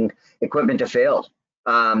running equipment to fail,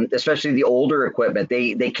 especially the older equipment.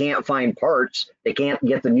 They can't find parts. They can't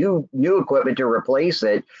get the new equipment to replace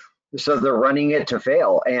it, so they're running it to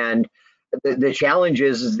fail. And the challenge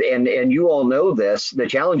is, and you all know this, the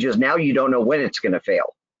challenge is now you don't know when it's going to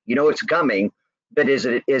fail. It's coming, but is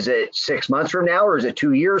it 6 months from now, or is it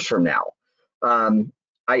 2 years from now?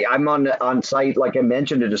 I'm on site, like I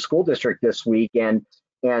mentioned, at a school district this week, and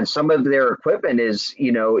some of their equipment is,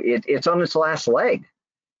 it's on its last leg,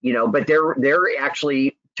 but they're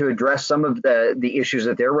actually, to address some of the issues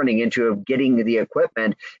that they're running into of getting the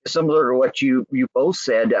equipment, similar to what you both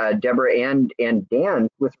said, Deborah and Dan,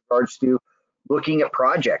 with regards to looking at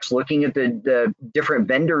projects, looking at the different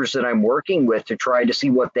vendors that I'm working with to try to see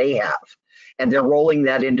what they have. And they're rolling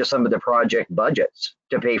that into some of the project budgets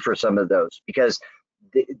to pay for some of those, because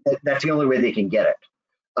that's the only way they can get it.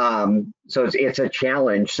 So it's a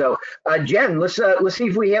challenge. So Jen, let's see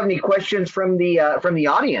if we have any questions from the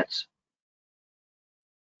audience.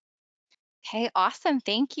 Okay, awesome.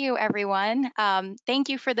 Thank you, everyone. Thank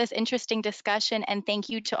you for this interesting discussion, and thank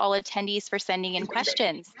you to all attendees for sending in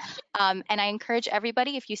questions. And I encourage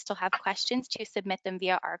everybody, if you still have questions, to submit them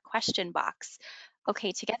via our question box.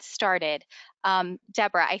 Okay, to get started,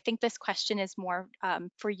 Deborah, I think this question is more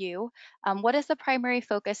for you. What is the primary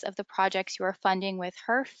focus of the projects you are funding with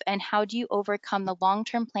HERF, and how do you overcome the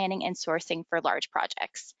long-term planning and sourcing for large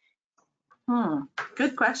projects?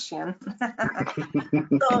 Good question.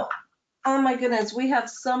 So, oh my goodness, we have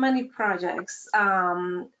so many projects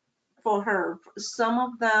for her. Some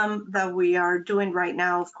of them that we are doing right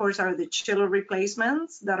now, of course, are the chiller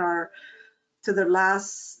replacements that are to the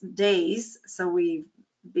last days. So we've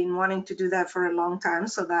been wanting to do that for a long time.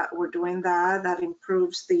 So that we're doing that. That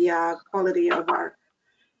improves the quality of our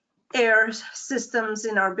air systems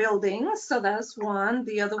in our buildings. So that's one.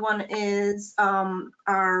 The other one is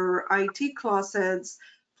our IT closets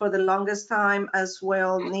for the longest time as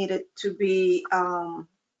well needed to be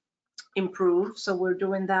improved. So we're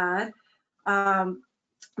doing that.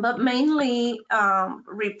 But mainly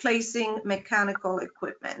replacing mechanical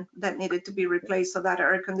equipment that needed to be replaced so that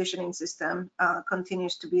our air conditioning system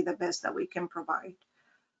continues to be the best that we can provide.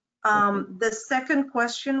 The second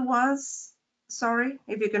question was, sorry,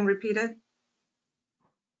 if you can repeat it.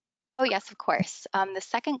 Oh, yes, of course. The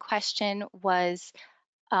second question was,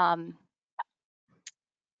 how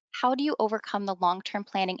do you overcome the long-term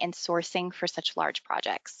planning and sourcing for such large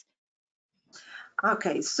projects?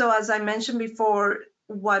 Okay, so as I mentioned before,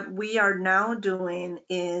 what we are now doing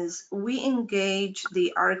is we engage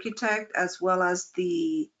the architect as well as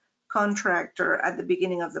the contractor at the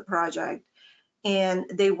beginning of the project. And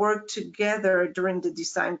they work together during the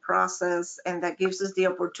design process, and that gives us the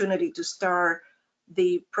opportunity to start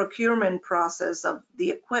the procurement process of the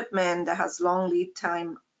equipment that has long lead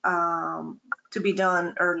time to be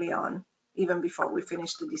done early on, even before we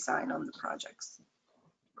finish the design on the projects.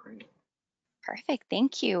 Great. Perfect,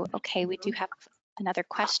 thank you. Okay, we do have another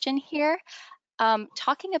question here.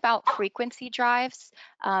 Talking about frequency drives,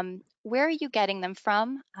 where are you getting them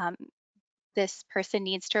from? This person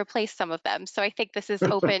needs to replace some of them. So I think this is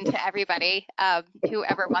open to everybody,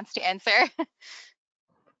 whoever wants to answer.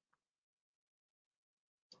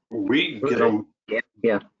 We get them.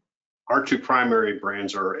 Yeah. Our two primary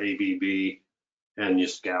brands are ABB and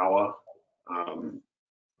Yaskawa.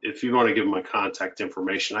 If you want to give them my contact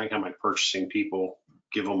information, I can have my purchasing people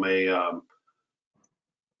give them a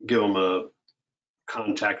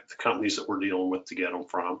contact the companies that we're dealing with to get them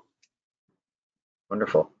from.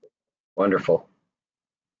 Wonderful. Wonderful.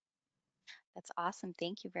 That's awesome.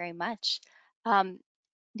 Thank you very much.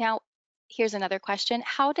 Now, here's another question.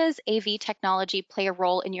 How does AV technology play a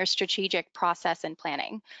role in your strategic process and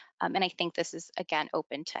planning? And I think this is, again,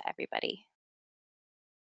 open to everybody.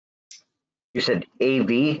 You said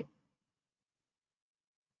AV,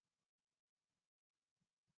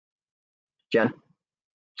 Jen?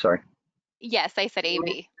 Sorry. Yes, I said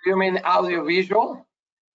AV. You mean audiovisual?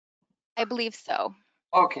 I believe so.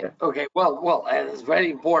 Okay, okay. Well, it's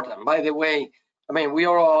very important. By the way, I mean, we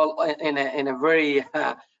are all in a very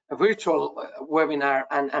virtual webinar,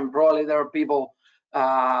 and probably there are people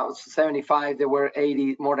 75. There were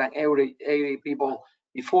 80, more than 80 people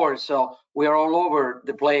before. So we are all over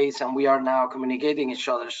the place, and we are now communicating each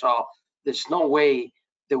other. So there's no way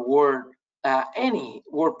the word any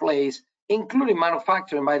workplace, including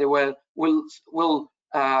manufacturing, by the way, will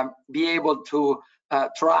be able to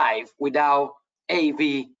thrive without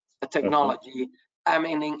AV technology. I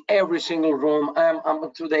mean, in every single room.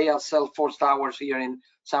 I'm today at Salesforce Towers here in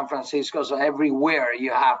San Francisco. So everywhere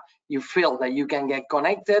you feel that you can get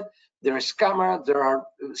connected. There is camera, there are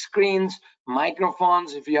screens,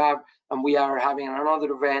 microphones. If you have, and we are having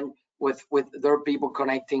another event with there are people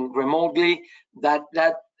connecting remotely. That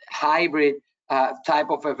hybrid type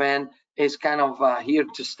of event is kind of here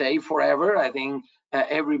to stay forever. I think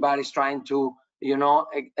everybody's trying to,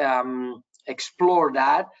 explore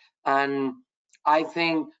that. And I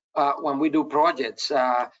think when we do projects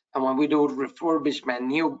and when we do refurbishment,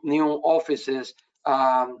 new offices,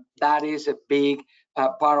 that is a big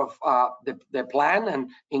part of the plan, and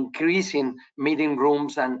increasing meeting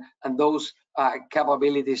rooms and those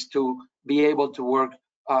capabilities to be able to work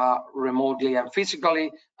remotely and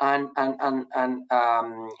physically and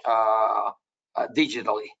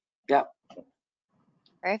digitally. Yeah.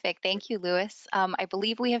 Perfect. Thank you, Louis. I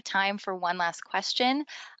believe we have time for one last question.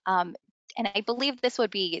 And I believe this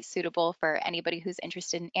would be suitable for anybody who's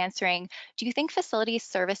interested in answering. Do you think facilities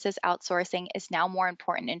services outsourcing is now more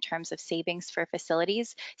important in terms of savings for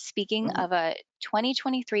facilities? Speaking of a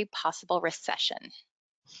 2023 possible recession.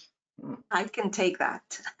 I can take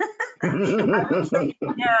that. I would say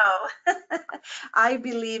no. I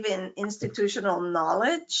believe in institutional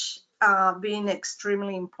knowledge being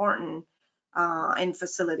extremely important in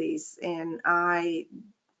facilities, and I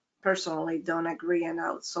personally don't agree in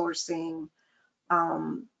outsourcing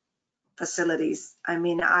um, facilities. I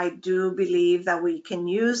mean, I do believe that we can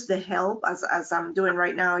use the help, as I'm doing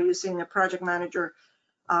right now, using a project manager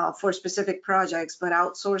for specific projects, but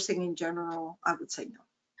outsourcing in general, I would say no.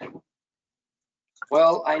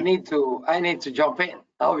 Well, I need to jump in,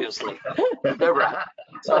 obviously, Deborah.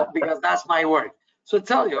 So because that's my work. So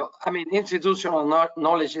tell you, I mean, institutional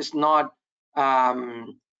knowledge is not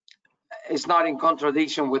in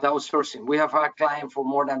contradiction with outsourcing. We have had a client for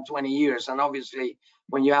more than 20 years, and obviously,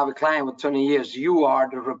 when you have a client with 20 years, you are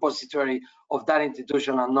the repository of that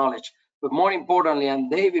institutional knowledge. But more importantly, and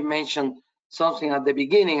David mentioned something at the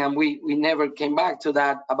beginning, and we never came back to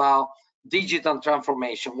that, about digital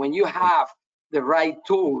transformation. When you have the right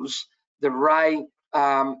tools, the right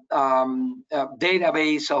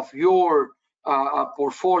database of your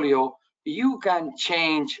portfolio, you can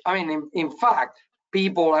change. I mean, in fact,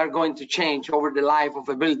 people are going to change over the life of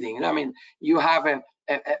a building. I mean, you have a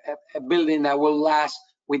building that will last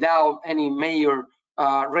without any major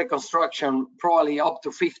reconstruction, probably up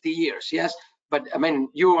to 50 years, yes? But I mean,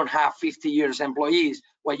 you don't have 50 years employees.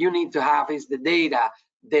 What you need to have is the data,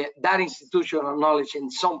 that institutional knowledge in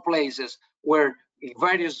some places where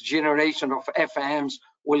various generation of FMs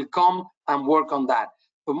will come and work on that.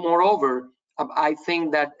 But moreover, I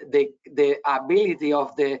think that the ability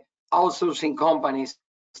of the outsourcing companies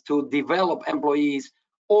to develop employees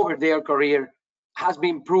over their career has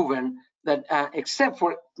been proven that except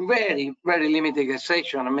for very, very limited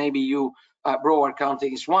exception, and maybe you, Broward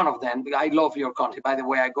County is one of them. I love your county. By the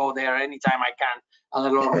way, I go there anytime I can,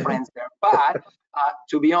 and a lot of friends there. But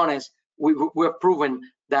to be honest, we've proven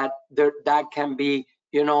that that can be,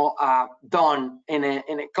 done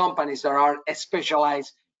in companies that are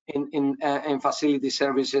specialized in facility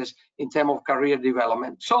services in terms of career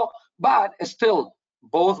development. So, but still,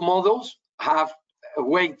 both models have a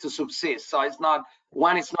way to subsist. So it's not,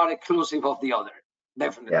 one is not exclusive of the other.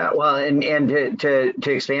 Definitely. Yeah, well, and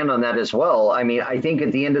to expand on that as well, I mean, I think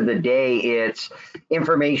at the end of the day, it's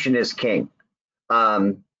information is king.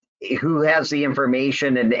 Who has the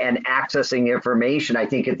information and accessing information, I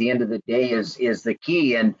think at the end of the day is the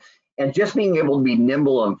key. And just being able to be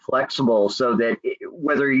nimble and flexible so that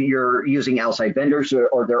whether you're using outside vendors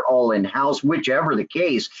or they're all in-house, whichever the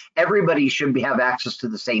case, everybody should have access to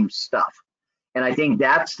the same stuff. And I think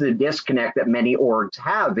that's the disconnect that many orgs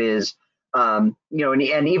have is, and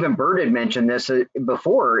even Bert had mentioned this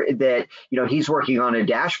before, that, he's working on a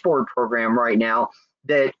dashboard program right now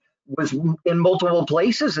that was in multiple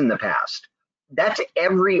places in the past. That's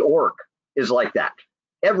every org is like that,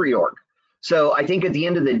 every org. So I think at the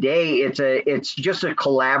end of the day, it's just a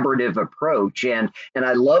collaborative approach, and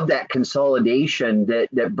I love that consolidation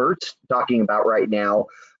that Bert's talking about right now,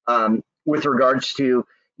 with regards to,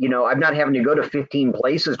 I'm not having to go to 15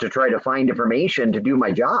 places to try to find information to do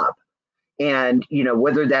my job. And,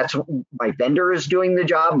 whether that's my vendor is doing the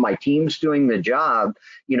job, my team's doing the job,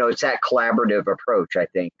 it's that collaborative approach, I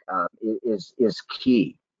think, is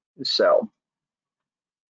key. So.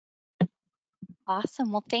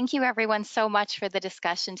 Awesome. Well, thank you everyone so much for the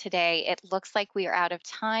discussion today. It looks like we are out of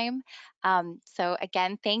time. So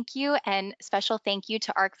again, thank you, and special thank you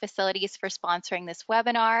to ARC Facilities for sponsoring this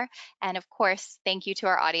webinar. And of course, thank you to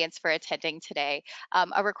our audience for attending today.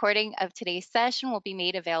 A recording of today's session will be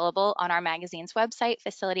made available on our magazine's website,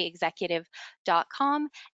 facilityexecutive.com,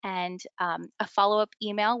 and a follow-up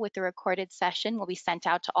email with the recorded session will be sent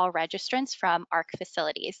out to all registrants from ARC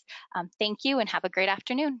Facilities. Thank you and have a great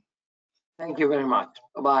afternoon. Thank you very much.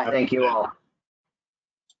 Bye-bye. Thank you all.